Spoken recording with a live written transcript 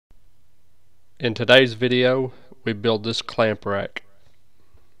In today's video, we build this clamp rack.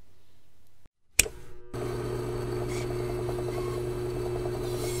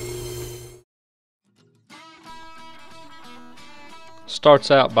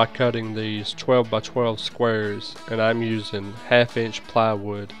 Starts out by cutting these 12 by 12 squares, and I'm using 1/2 inch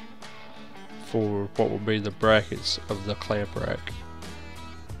plywood for what will be the brackets of the clamp rack.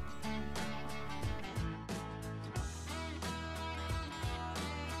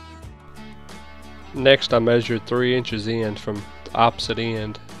 Next, I measured 3 inches in from the opposite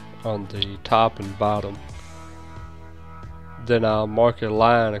end on the top and bottom. Then I'll mark a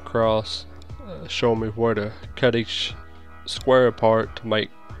line across showing me where to cut each square apart to make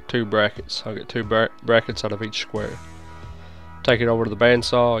 2 brackets. I'll get 2 brackets out of each square. Take it over to the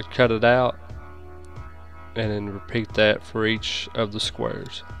bandsaw and cut it out, and then repeat that for each of the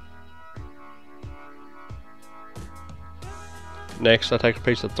squares. Next, I take a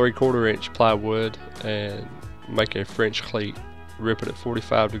piece of 3/4 inch plywood and make a French cleat. Rip it at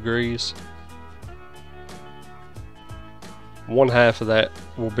 45 degrees. One half of that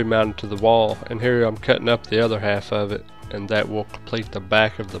will be mounted to the wall, and here I'm cutting up the other half of it, and that will complete the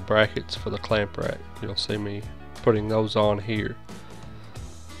back of the brackets for the clamp rack. You'll see me putting those on here.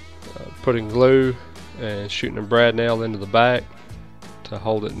 Putting glue and shooting a brad nail into the back to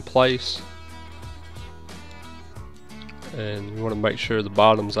hold it in place. And you want to make sure the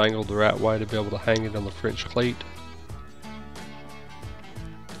bottom's angled the right way to be able to hang it on the French cleat.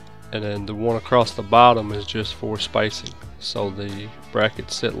 And then the one across the bottom is just for spacing, so the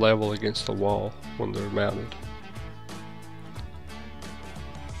brackets sit level against the wall when they're mounted.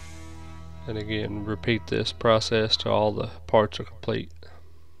 And again, repeat this process till all the parts are complete.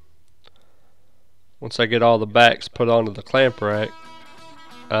 Once I get all the backs put onto the clamp rack,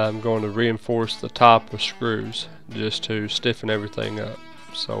 I'm going to reinforce the top with screws just to stiffen everything up.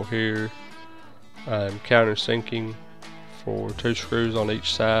 So here I'm countersinking for 2 screws on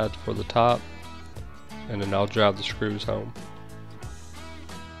each side for the top, and then I'll drive the screws home.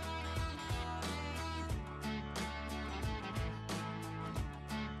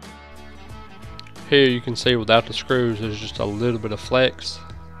 Here you can see without the screws there's just a little bit of flex,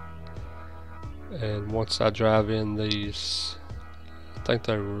 and once I drive in these, I think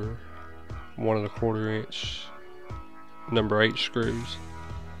they were 1 1/4 inch number 8 screws,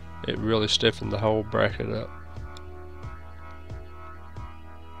 it really stiffened the whole bracket up.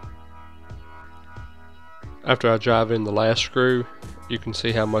 After I drive in the last screw, you can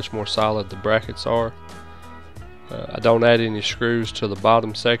see how much more solid the brackets are. I don't add any screws to the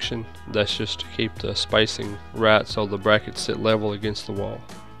bottom section. That's just to keep the spacing right so the brackets sit level against the wall.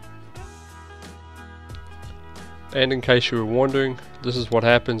 And in case you were wondering, this is what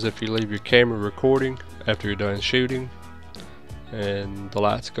happens if you leave your camera recording after you're done shooting and the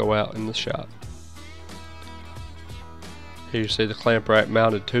lights go out in the shop. Here you see the clamp rack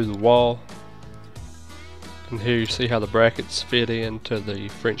mounted to the wall, and here you see how the brackets fit into the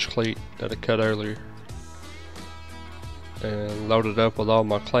French cleat that I cut earlier, and loaded up with all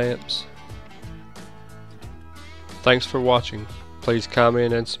my clamps. Thanks for watching. Please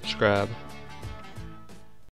comment and subscribe.